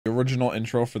original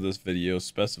intro for this video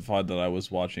specified that I was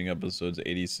watching episodes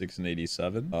 86 and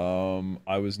 87.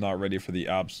 I was not ready for the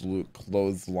absolute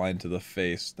clothesline to the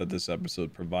face that this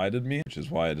episode provided me, which is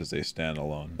why it is a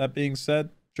standalone. That being said,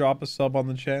 drop a sub on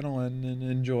the channel and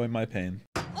enjoy my pain.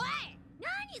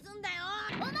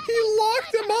 He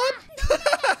locked him up?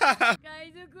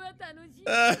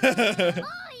 I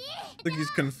think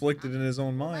he's conflicted in his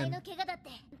own mind.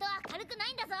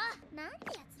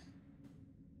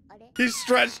 He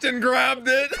stretched and grabbed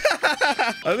it.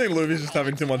 I think Luffy's just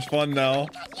having too much fun now.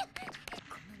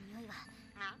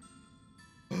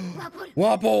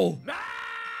 Wapol!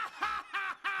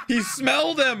 He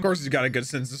smelled him! Of course he's got a good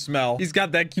sense of smell. He's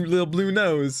got that cute little blue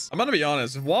nose. I'm gonna be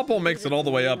honest, if Wapol makes it all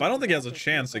the way up, I don't think he has a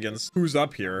chance against who's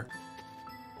up here.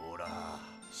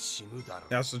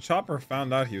 Yeah, so Chopper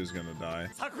found out he was gonna die.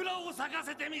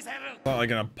 Not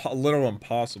like a literal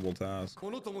impossible task.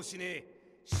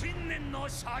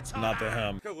 Not to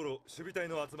him.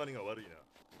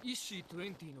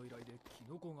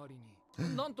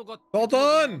 Well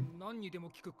done!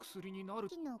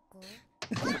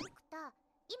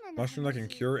 Mushroom that can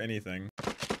cure anything.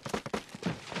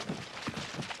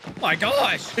 My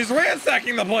gosh! He's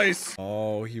ransacking the place!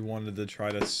 Oh, he wanted to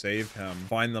try to save him.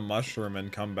 Find the mushroom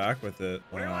and come back with it.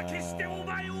 Oh, no.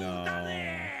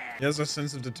 He has a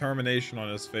sense of determination on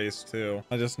his face, too.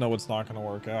 I just know it's not gonna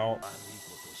work out.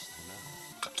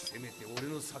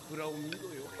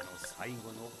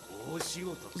 What's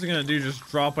he gonna do? Just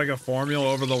drop like a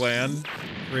formula over the land?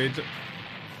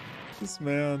 This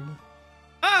man.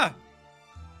 Ah!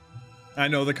 I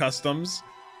know the customs.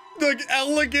 The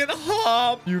elegant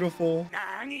hop. Beautiful.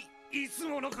 How did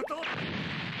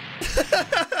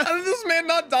this man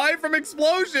not die from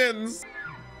explosions?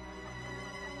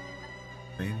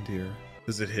 Reindeer.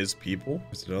 Is it his people?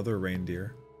 Is it other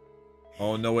reindeer?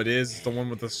 Oh no, it is. It's the one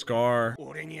with the scar.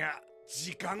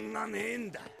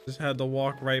 Just had to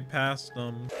walk right past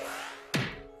them.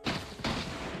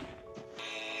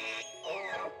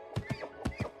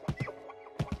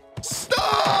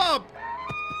 Stop!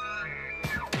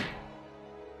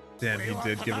 Damn, he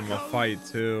did give him a fight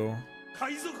too.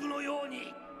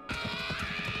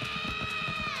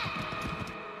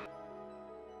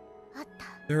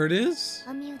 There it is.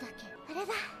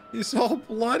 He's all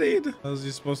bloodied. How is he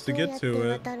supposed to get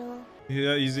to it? He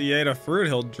ate a fruit.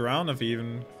 He'll drown if he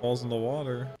even falls in the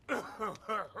water.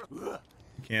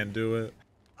 He can't do it.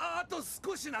 I feel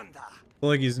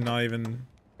like he's not even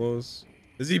close.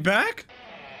 Is he back?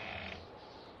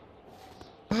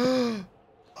 Oh,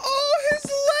 his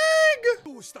leg!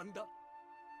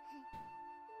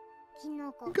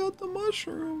 He got the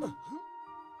mushroom.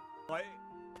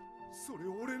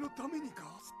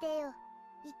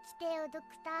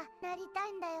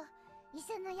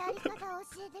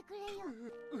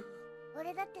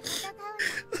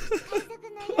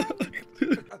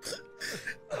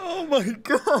 Oh my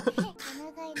god.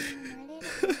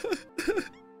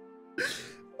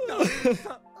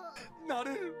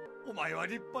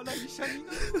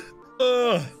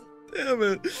 Oh, damn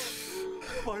it.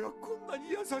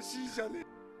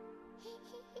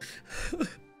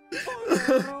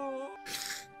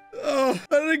 Oh,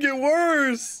 how did it get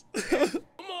worse?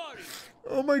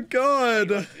 Oh my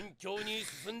god.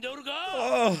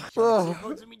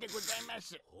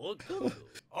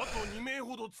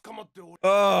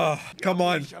 Oh, come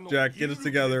on, Jack, get it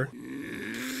together.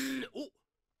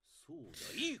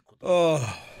 Oh,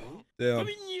 damn.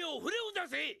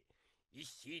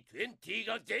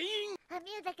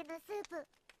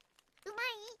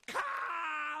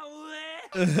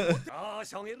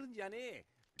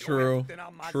 True.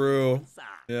 True.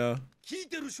 Yeah.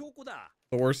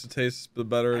 The worse it tastes, the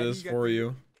better it is for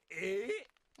you.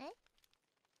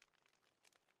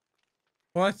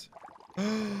 What?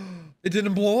 It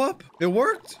didn't blow up? It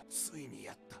worked?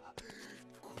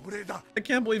 I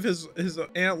can't believe his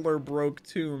antler broke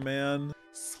too, man.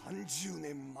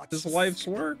 His life's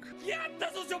work.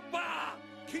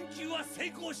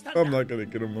 I'm not gonna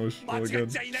get emotional again.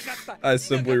 I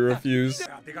simply refuse.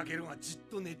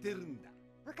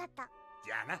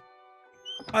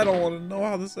 I don't want to know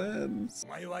how this ends.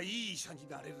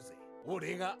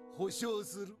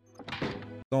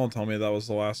 Don't tell me that was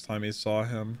the last time he saw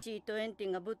him.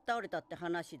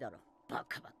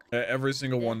 Every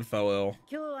single one fell ill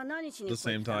at the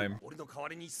same time.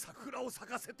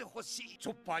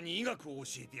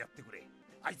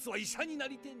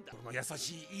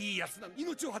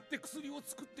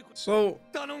 So,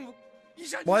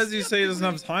 why does he say he doesn't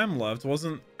have time left? Was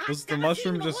the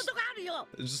mushroom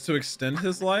just to extend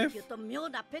his life? Or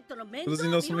does he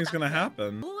know something's gonna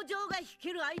happen?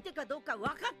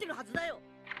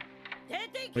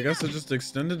 I guess it just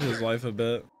extended his life a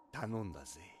bit.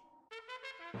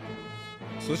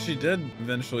 So she did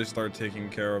eventually start taking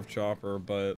care of Chopper,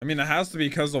 but I mean, it has to be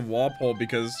because of Walpole,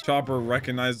 because Chopper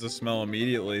recognized the smell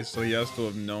immediately, so he has to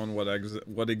have known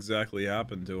what exactly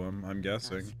happened to him, I'm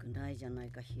guessing.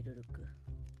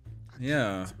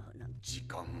 Yeah.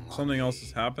 Something else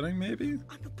is happening, maybe?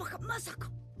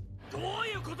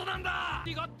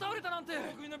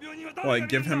 Like,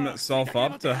 give himself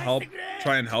up to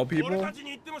try and help people?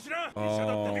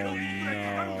 Oh,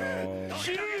 no.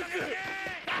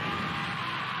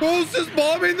 Who's just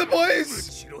bombing the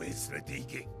place?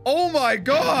 Oh my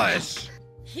gosh!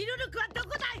 He's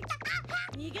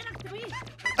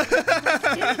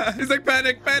like,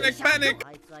 panic, panic, panic!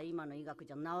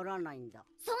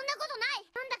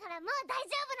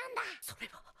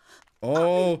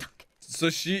 Oh, so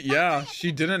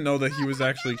she didn't know that he was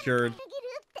actually cured.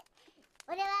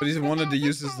 But he wanted to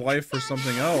use his life for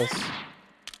something else.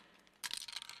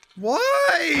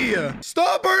 Why?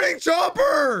 Stop burning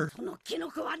Chopper! What?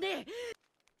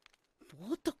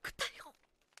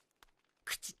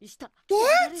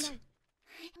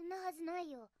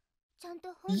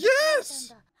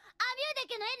 Yes!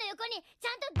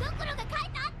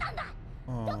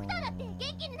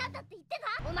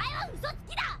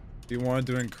 He wanted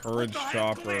to encourage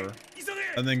Chopper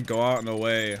and then go out in a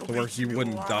way to where he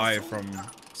wouldn't die from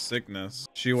sickness.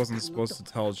 She wasn't supposed to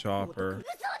tell Chopper.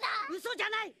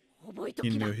 He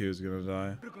knew he was gonna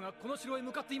die.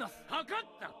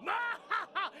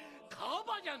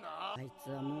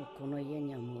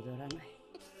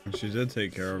 And she did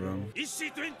take care of him.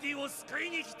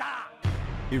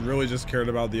 He really just cared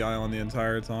about the island the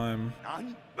entire time.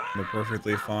 They're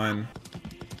perfectly fine.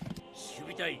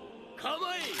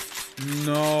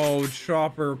 No,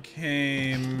 Chopper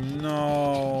came.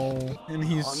 No. And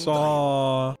he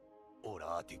saw.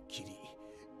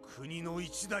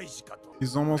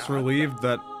 He's almost relieved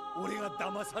that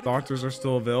doctors are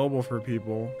still available for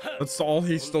people. That's all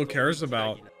he still cares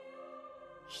about.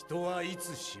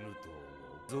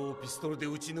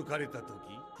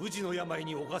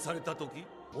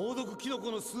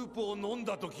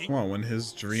 What, when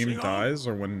his dream dies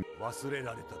or when...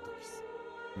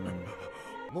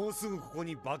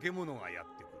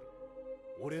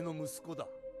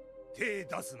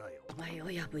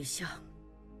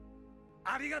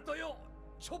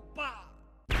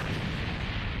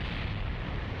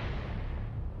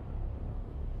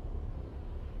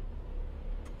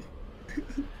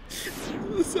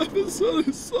 This episode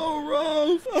is so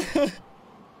rough.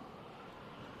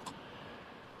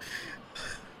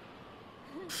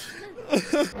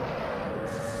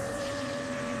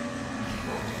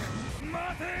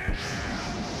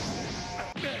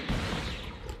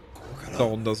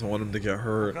 Dalton doesn't want him to get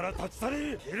hurt.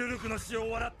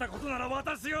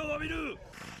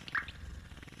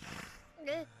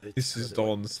 He sees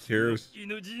Dalton's tears.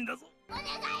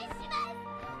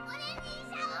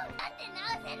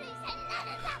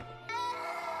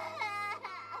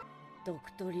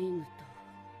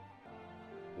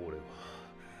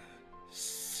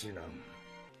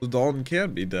 So Dalton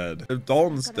can't be dead. If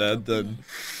Dalton's dead, then...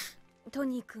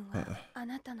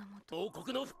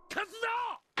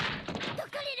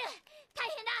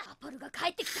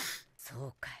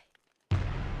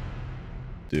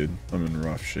 Dude, I'm in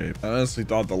rough shape. I honestly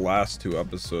thought the last two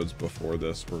episodes before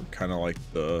this were kind of like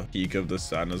the peak of the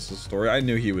sadness of the story. I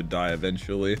knew he would die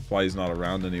eventually. That's why he's not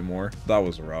around anymore. That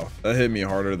was rough. That hit me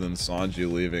harder than Sanji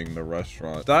leaving the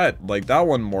restaurant. That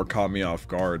one more caught me off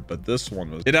guard, but this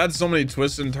one was... It had so many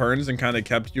twists and turns and kind of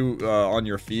kept you on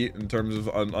your feet in terms of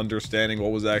understanding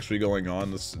what was actually going on,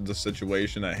 the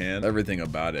situation at hand, everything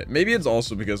about it. Maybe it's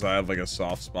also because I have like a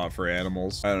soft spot for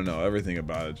animals. I don't know. Everything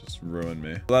about it just ruined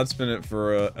me. So that's been it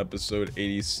for episode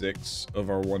 86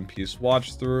 of our One Piece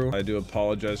watch through. I do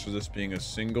apologize for this being a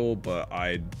single, but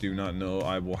I do not know.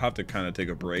 I will have to kind of take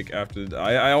a break after.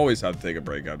 I always have to take a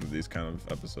break after these kind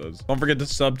of episodes. Don't forget to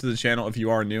sub to the channel if you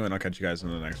are new, and I'll catch you guys in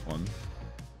the next one.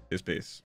 Peace.